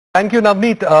Thank you,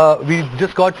 Navneet. We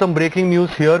just got some breaking news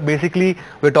here. Basically,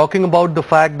 we're talking about the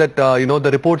fact that, the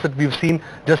reports that we've seen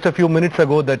just a few minutes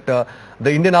ago that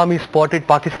the Indian Army spotted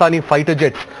Pakistani fighter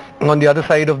jets on the other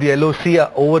side of the LOC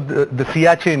over the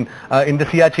Siachan, in the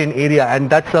Siachan area. And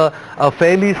that's a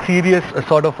fairly serious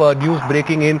sort of news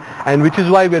breaking in, and which is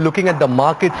why we're looking at the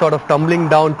market sort of tumbling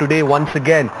down today once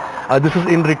again. This is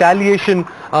in retaliation,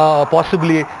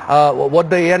 possibly. What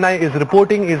the ANI is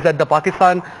reporting is that the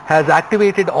Pakistan has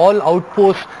activated all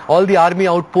outposts, all the army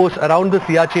outposts around the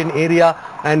Siachan area,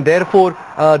 and therefore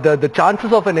the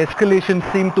chances of an escalation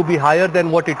seem to be higher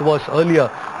than what it was earlier.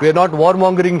 We are not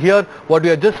warmongering here. What we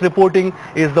are just reporting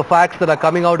is the facts that are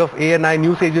coming out of ANI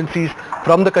news agencies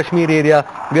from the Kashmir area.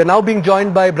 We are now being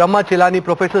joined by Brahma Chellaney,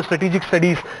 Professor of Strategic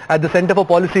Studies at the Center for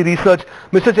Policy Research.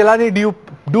 Mr. Chellaney,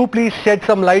 do please shed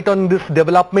some light on this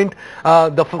development,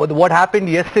 what happened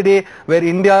yesterday, where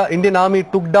Indian Army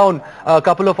took down a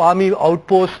couple of army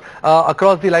outposts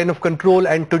across the line of control,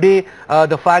 and today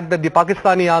the fact that the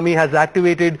Pakistani Army has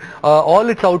activated all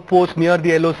its outposts near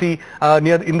the LOC,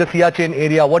 in the Siachan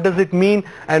area. What does it mean,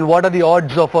 and what are the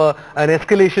odds of an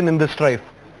escalation in this strife?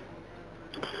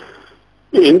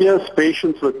 India's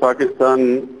patience with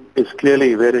Pakistan is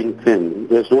clearly wearing thin.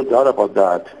 There's no doubt about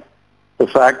that. The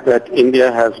fact that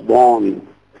India has borne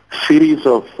a series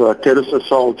of terrorist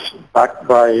assaults backed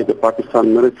by the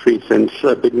Pakistan military since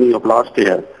the beginning of last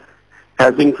year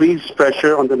has increased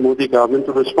pressure on the Modi government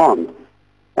to respond.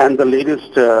 And the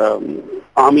latest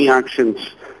army actions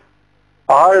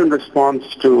are in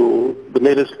response to the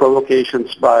latest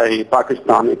provocations by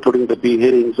Pakistan, including the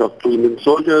beheadings of 2 Indian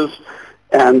soldiers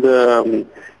and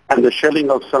the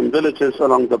shelling of some villages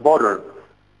along the border.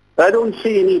 I don't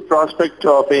see any prospect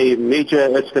of a major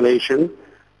escalation.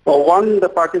 For one, the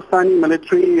Pakistani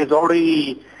military is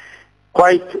already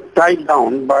quite tied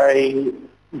down by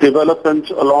developments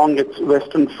along its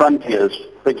western frontiers.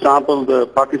 For example, the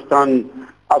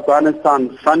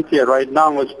Pakistan-Afghanistan frontier right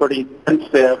now is pretty tense.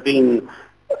 There have been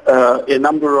a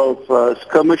number of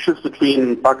skirmishes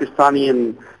between Pakistani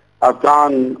and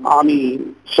Afghan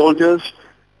army soldiers,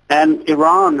 and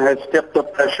Iran has stepped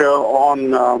up pressure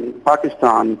on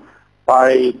Pakistan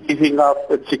by beefing up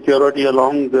its security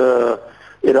along the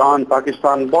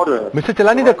Iran-Pakistan border. Mr.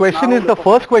 Chellaney, the question is, the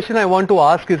first question I want to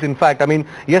ask is, in fact,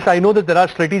 yes, I know that there are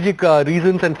strategic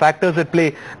reasons and factors at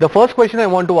play. The first question I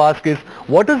want to ask is,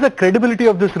 what is the credibility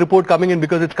of this report coming in?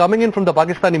 Because it's coming in from the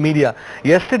Pakistani media.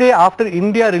 Yesterday, after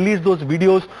India released those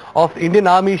videos of Indian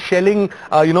Army shelling,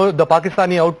 the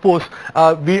Pakistani outposts,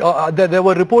 there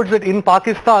were reports that in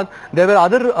Pakistan, there were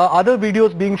other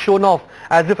videos being shown off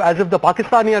as if the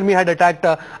Pakistani army had attacked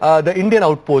the Indian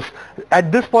outposts.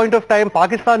 At this point of time,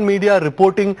 Pakistan media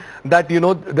reporting that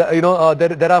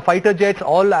there are fighter jets,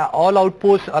 all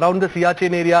outposts around the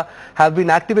Siachan area have been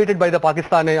activated by the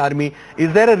Pakistani army.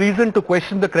 Is there a reason to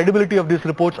question the credibility of these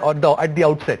reports at the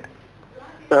outset?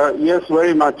 Yes,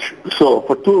 very much so,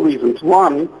 for 2 reasons.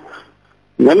 One,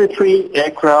 military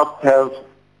aircraft have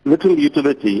little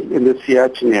utility in the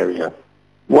Siachan area.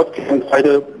 What can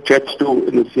fighter jets do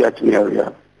in the Siachan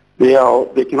area?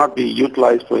 They cannot be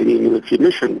utilized for any military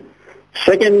mission.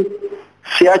 Second,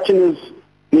 Siachan is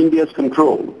in India's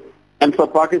control, and for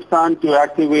Pakistan to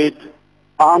activate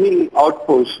army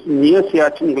outposts near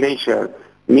Siachan Glacier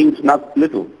means not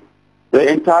little.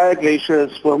 The entire glacier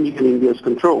is firmly in India's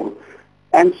control.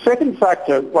 And second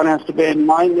factor one has to bear in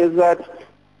mind is that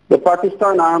the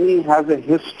Pakistan army has a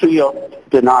history of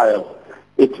denial.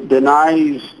 It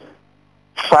denies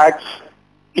facts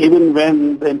even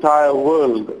when the entire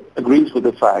world agrees with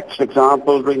the facts. For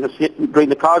example, during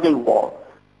the Kargil War,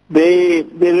 they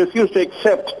refused to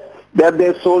accept that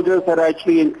their soldiers had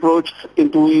actually encroached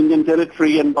into Indian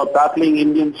territory and were battling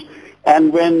Indians.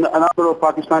 And when a number of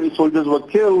Pakistani soldiers were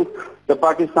killed, the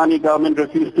Pakistani government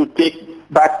refused to take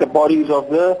back the bodies of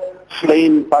the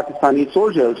slain Pakistani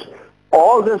soldiers.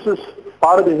 All this is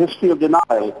part of the history of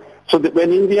denial. So that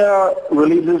when India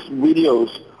releases videos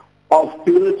of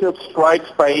punitive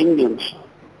strikes by Indians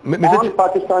on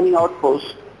Pakistani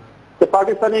outposts, the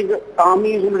Pakistani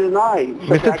army is in denial.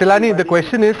 Mr. Chellaney, the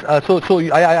question is,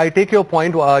 I take your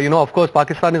point, of course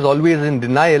Pakistan is always in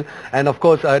denial, and of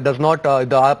course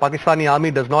the Pakistani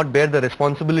army does not bear the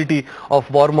responsibility of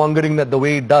warmongering the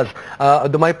way it does.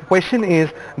 My question is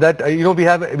that,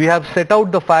 we have set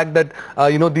out the fact that,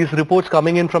 these reports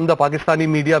coming in from the Pakistani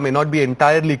media may not be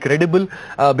entirely credible,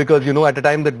 because, at a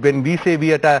time that when we say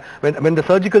when the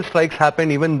surgical strikes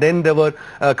happened, even then there were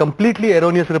completely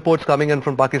erroneous reports coming in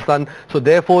from Pakistan. So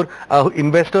therefore,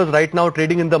 investors right now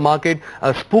trading in the market,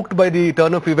 spooked by the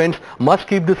turn of events, must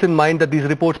keep this in mind that these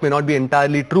reports may not be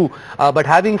entirely true. But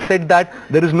having said that,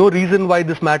 there is no reason why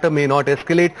this matter may not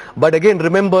escalate. But again,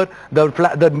 remember,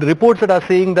 the reports that are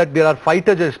saying that there are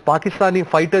fighter jets, Pakistani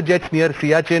fighter jets near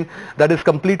Siachan, that is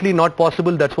completely not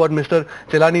possible. That's what Mr.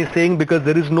 Chellaney is saying, because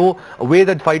there is no way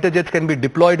that fighter jets can be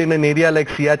deployed in an area like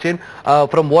Siachan.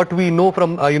 From what we know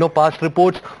from past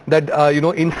reports, that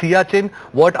in Siachan,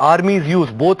 what armies use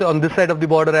both on this side of the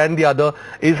border and the other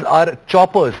are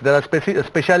choppers. There are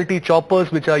specialty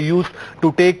choppers which are used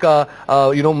to take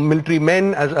military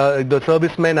men, as the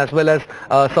servicemen, as well as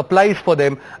supplies for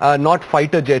them, not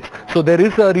fighter jets. So there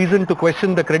is a reason to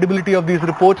question the credibility of these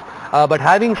reports. But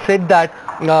having said that,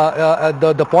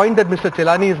 the point that Mr.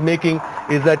 Chellaney is making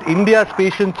is that India's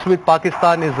patience with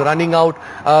Pakistan is running out.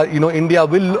 India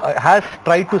has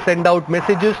tried to send out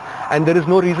messages, and there is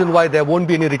no reason why there won't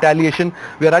be any retaliation.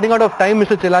 We are running out of time,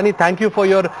 Mr. Chellaney. Thank you for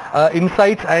your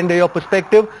insights and your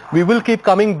perspective. We will keep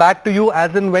coming back to you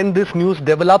as and when this news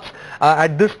develops.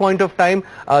 At this point of time,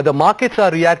 the markets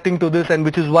are reacting to this, and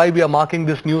which is why we are marking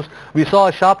this news. We saw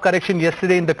a sharp correction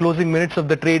yesterday in the closing minutes of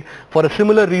the trade for a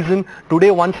similar reason.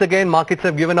 Today, once again, markets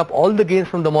have given up all the gains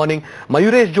from the morning.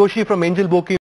 Mayuresh Joshi from Angel Broking